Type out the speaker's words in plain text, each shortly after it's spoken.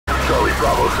Charlie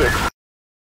Bravo 6.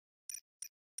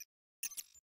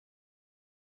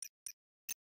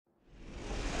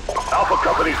 Alpha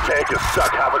Company's tank is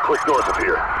stuck half a click north of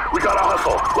here. We gotta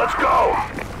hustle. Let's go!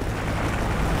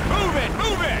 Move it!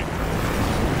 Move it!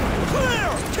 Clear!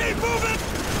 Keep moving!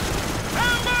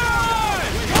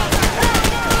 Hammer!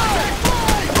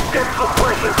 Get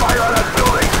suppression fire on that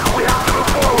building! We have to move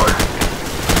forward!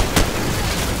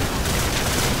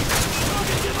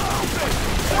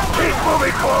 Keep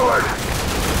moving forward!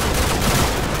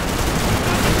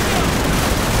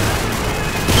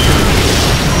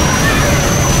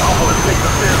 Alpha, let's take the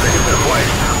stairs to hit this way.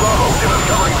 Bravo, give us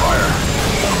covering fire.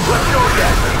 Let's go,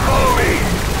 Jackson. Follow me.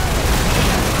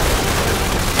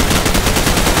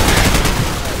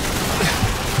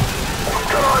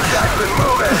 Come on, Jackson,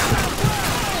 move it.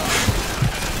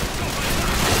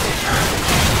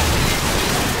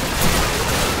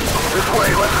 This way,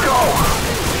 let's go.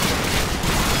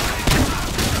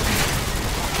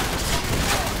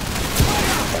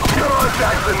 Come on,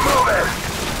 Jackson, move it.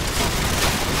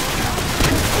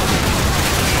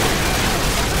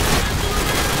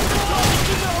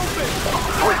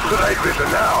 Switch to night vision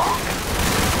now.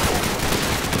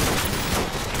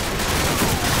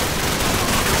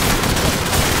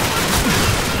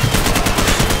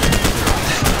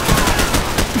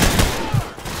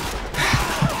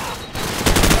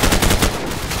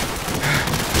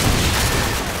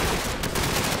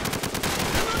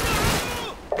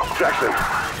 Jackson,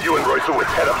 you and Roycewicz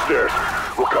head upstairs.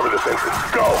 We'll cover this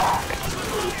entrance. Go!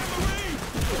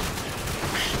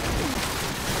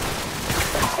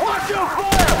 Watch your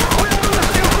fire! We have to let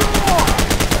you go!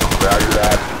 Roger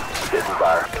that. Hidden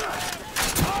fire.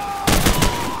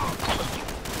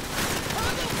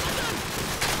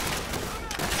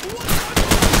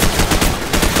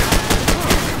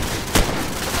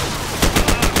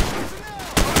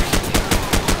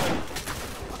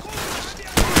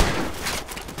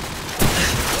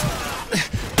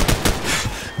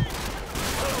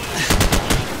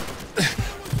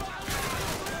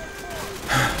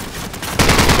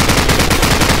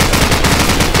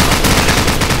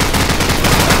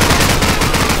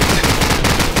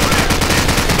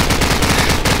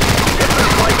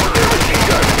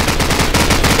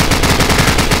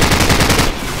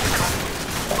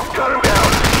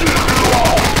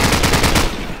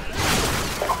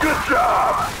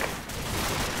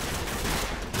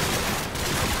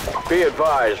 Be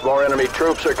advised, more enemy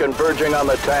troops are converging on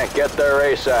the tank. Get there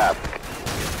ASAP.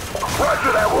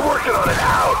 Roger that, we're working on it.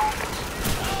 Out!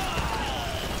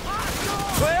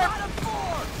 Clear!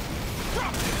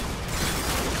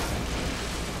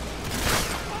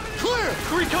 Clear!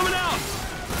 Three coming out!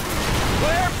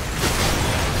 Clear!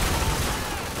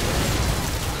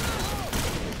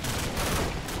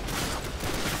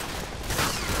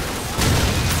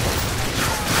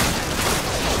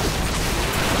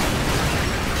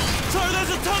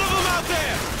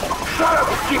 Shut up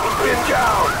and keep them pinned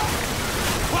down!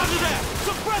 Roger that!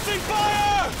 Suppressing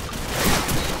fire!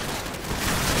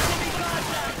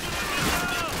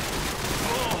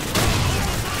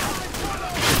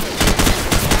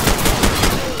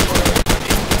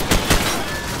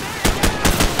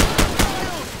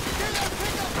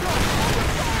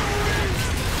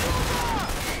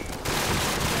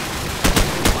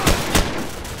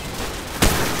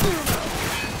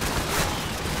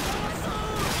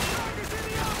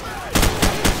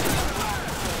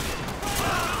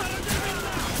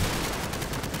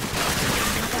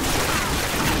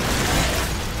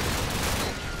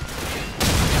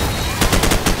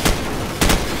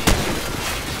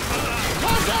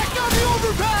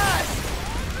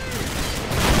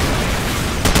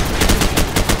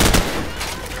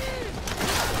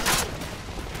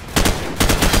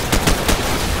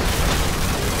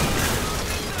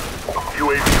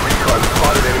 UAV recon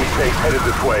spotted enemy tanks headed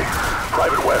this way.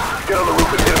 Private West, get on the roof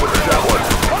and hit him with the Javelin.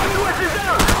 Private West is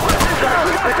down!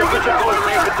 Jackson, pick up the Javelin so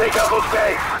you can take out those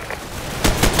tanks.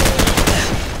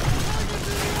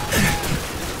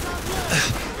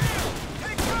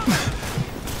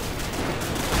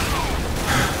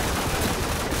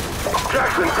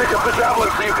 Jackson, pick up the Javelin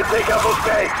so you can take out those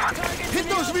tanks. Hit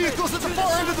those vehicles at the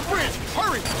far end of the bridge!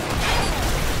 Hurry!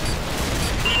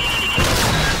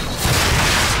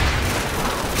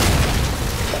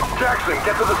 Jackson,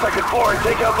 get to the second floor and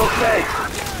take out those tanks!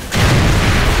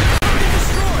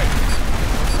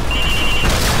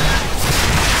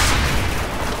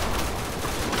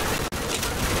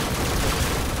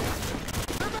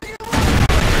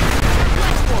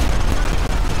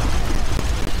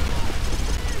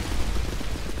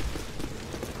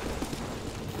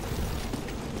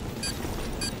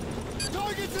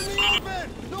 Targets in the open!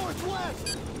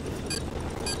 Northwest!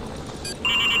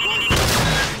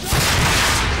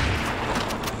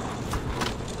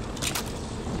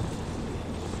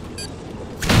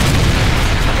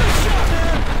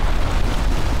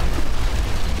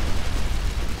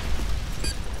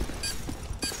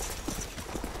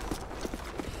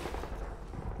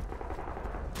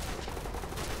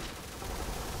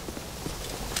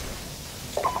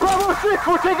 6,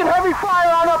 we're taking heavy fire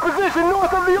on our position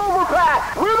north of the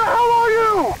overpass! Where the hell are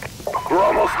you? We're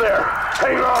almost there.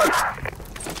 Hang on!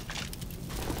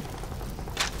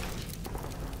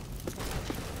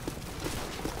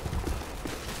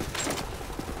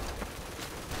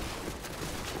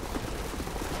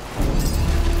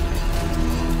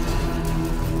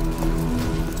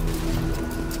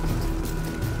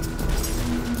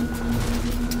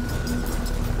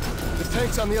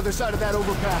 Tank's on the other side of that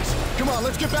overpass. Come on,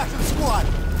 let's get back to the squad.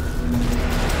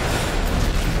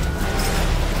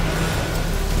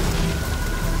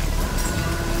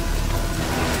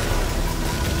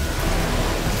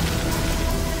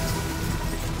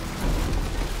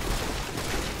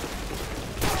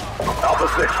 Alpha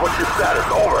 6, what's your status?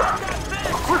 Over.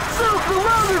 We're still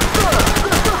surrounded, sir!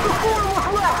 There's just the 4 of us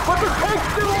left, but the tank's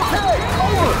still okay!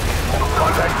 Over!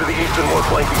 Contact to the east and more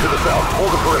flanking to the south.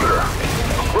 Hold the perimeter.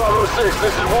 Bravo 6,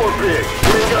 this is War Pig.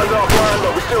 We ain't guns offline,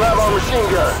 but we still have our machine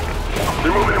gun.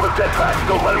 They're moving in with jetpacks.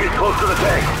 Don't let them get close to the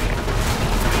tank.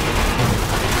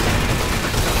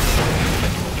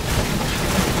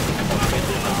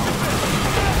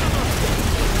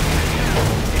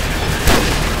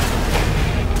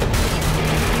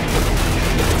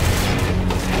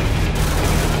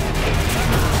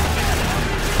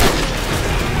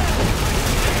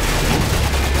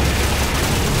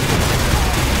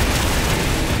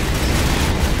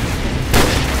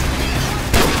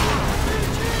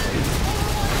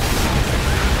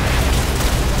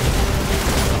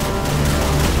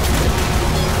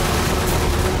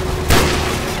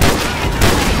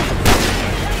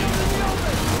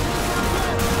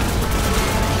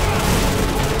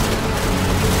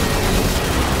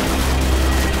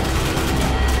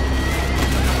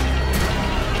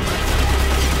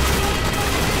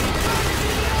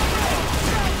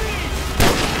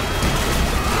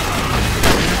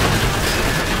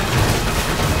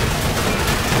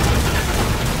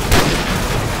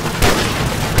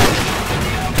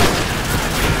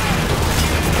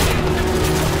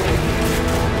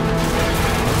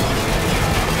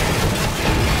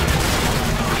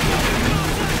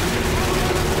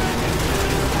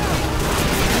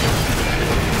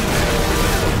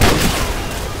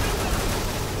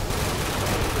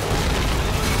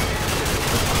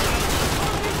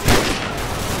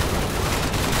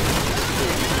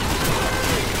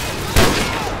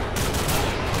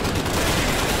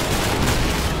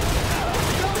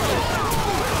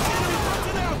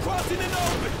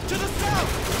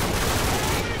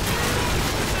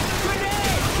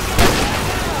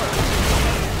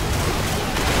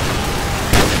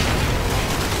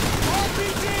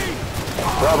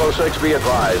 Bravo 6, be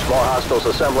advised. More hostiles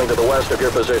assembling to the west of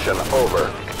your position.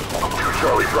 Over.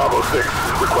 Charlie, Bravo 6,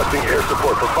 requesting air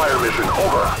support for fire mission.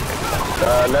 Over.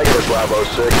 Negative, Bravo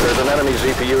 6. There's an enemy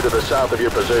ZPU to the south of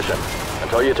your position.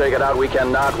 Until you take it out, we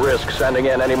cannot risk sending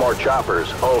in any more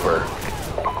choppers. Over.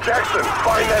 Jackson,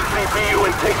 find that ZPU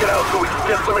and take it out so we can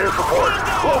get some air support.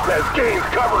 Lopez, Gaines,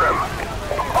 cover him.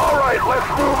 All right, let's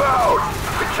move out.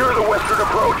 Secure the western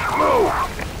approach. Move.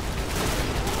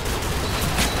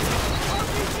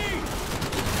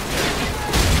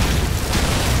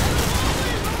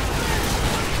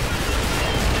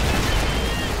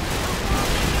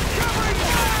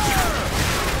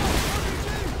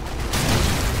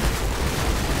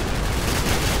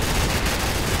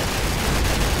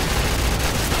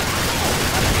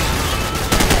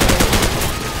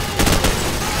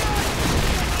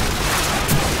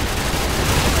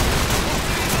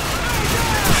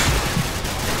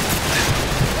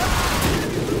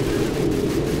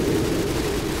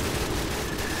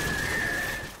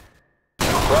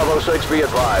 Bravo 6, be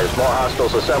advised. More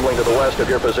hostiles assembling to the west of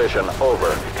your position.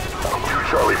 Over.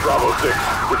 Charlie, Bravo 6,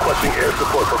 requesting air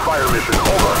support for fire mission.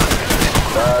 Over.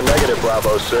 Negative,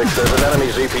 Bravo 6. There's an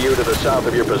enemy ZPU to the south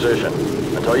of your position.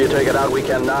 Until you take it out, we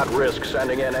cannot risk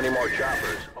sending in any more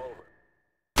choppers. Over.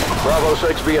 Bravo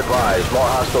 6, be advised. More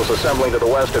hostiles assembling to the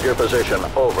west of your position.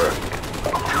 Over.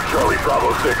 Charlie,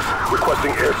 Bravo 6,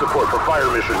 requesting air support for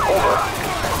fire mission. Over.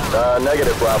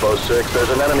 Negative, Bravo 6. There's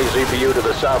an enemy ZPU to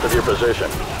the south of your position.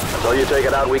 Until you take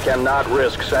it out, we cannot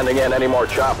risk sending in any more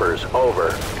choppers.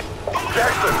 Over.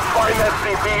 Jackson, find that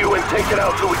ZPU and take it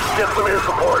out so we can get some air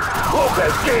support.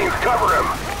 Lopez, Gaines, cover him.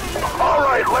 All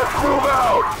right, let's move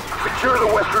out. Secure the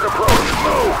western approach.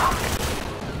 Move.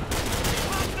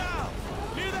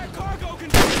 Near that cargo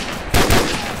container.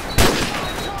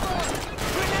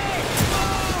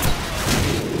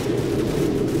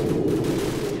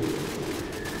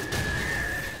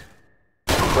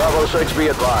 Bravo 6, be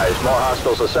advised. More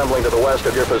hostiles assembling to the west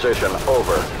of your position.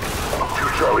 Over.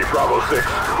 Charlie, Bravo 6,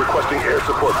 requesting air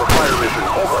support for fire mission.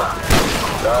 Over.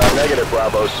 Negative,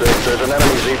 Bravo 6. There's an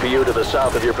enemy ZPU to the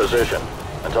south of your position.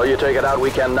 Until you take it out, we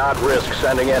cannot risk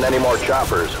sending in any more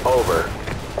choppers. Over.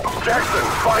 Jackson,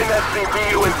 find that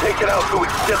CPU and take it out so we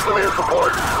can get some air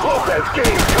support. Lopez,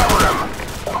 Gaines, cover him.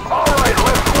 All right,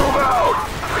 let's move out.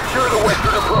 Secure the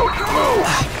western approach. Move.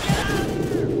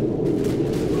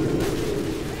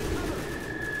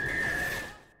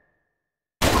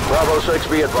 Bravo 6,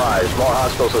 be advised. More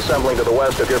hostiles assembling to the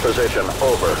west of your position.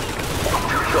 Over.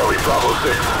 Charlie, Bravo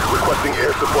 6, requesting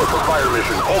air support for fire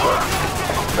mission. Over.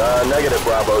 Negative,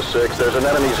 Bravo 6. There's an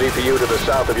enemy ZPU to the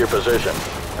south of your position.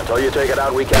 Until you take it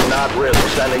out, we cannot risk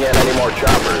sending in any more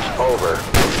choppers. Over.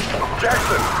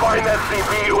 Jackson, find that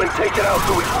CPU and take it out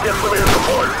so we can get some air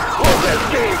support. Lopez,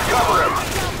 Gaines, cover him.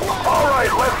 All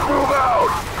right, let's move out.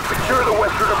 Secure the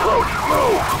western approach.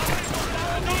 Move.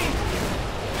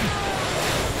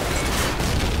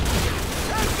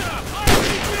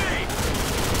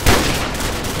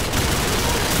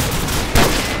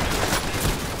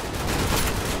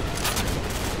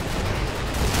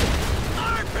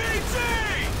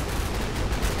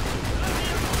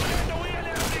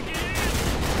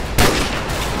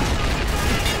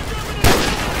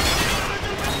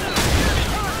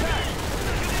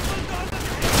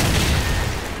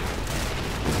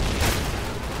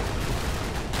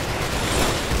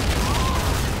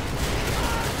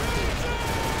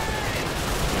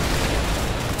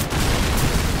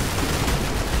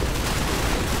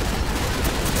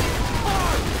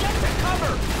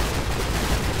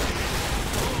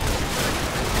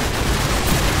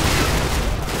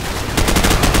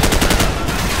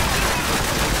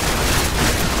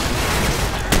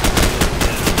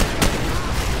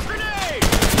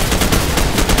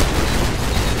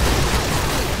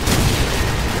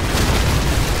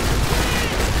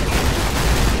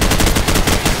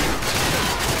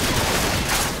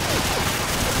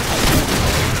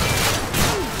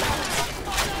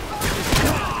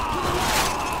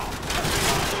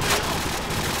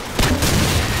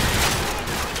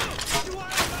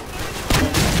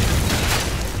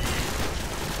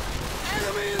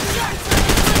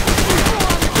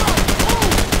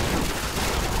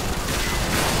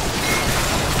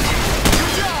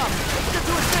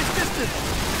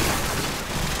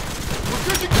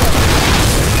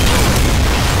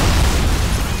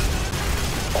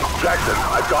 Jackson,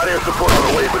 I've got air support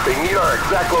on the way, but they need our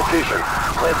exact location.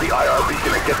 Plant the IR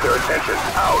beacon and get their attention.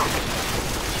 Out!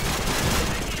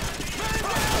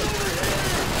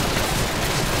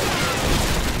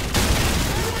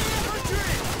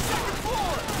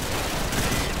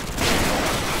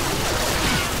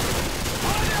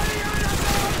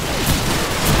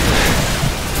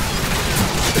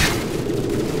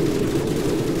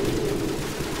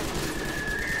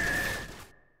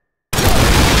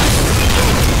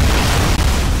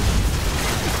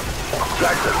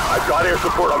 Jackson, I've got air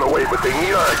support on the way, but they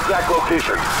need our exact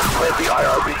location. Plant the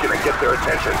IR beacon and get their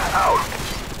attention. Out!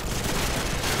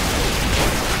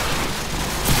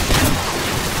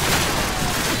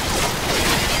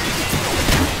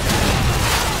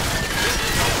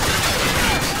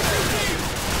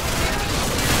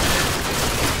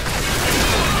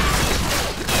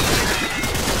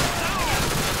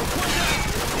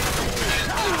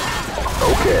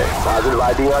 Okay, positive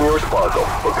ID on your Sparkle.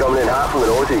 We're coming in hot from the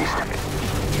northeast.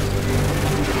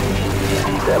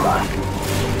 Stand by.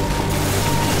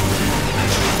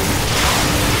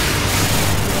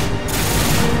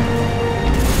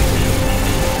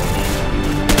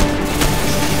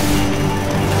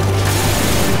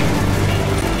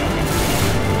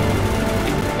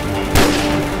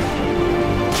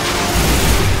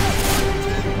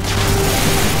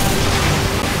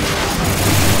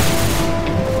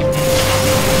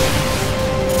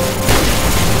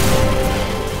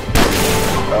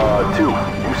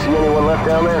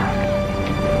 Down there?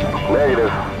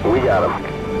 Negative. We got him.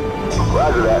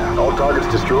 Roger that. All targets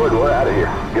destroyed. We're out of here.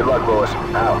 Good luck, boys.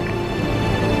 Out.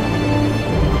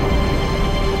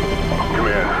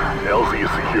 Command, LZ is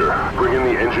secure. Bring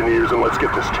in the engineers and let's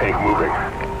get this tank moving.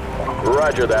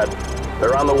 Roger that.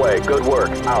 They're on the way. Good work.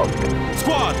 Out.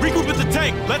 Squad, regroup at the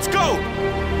tank. Let's go!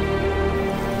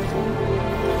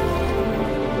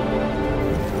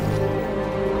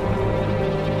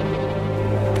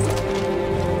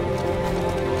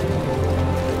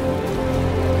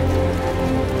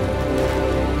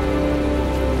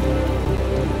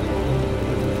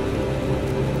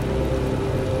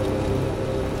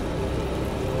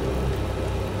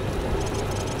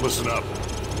 Listen up.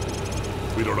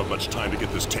 We don't have much time to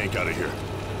get this tank out of here.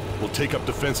 We'll take up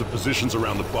defensive positions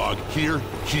around the bog, here,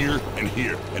 and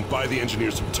here, and buy the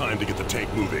engineers some time to get the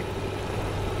tank moving.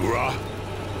 Hoorah!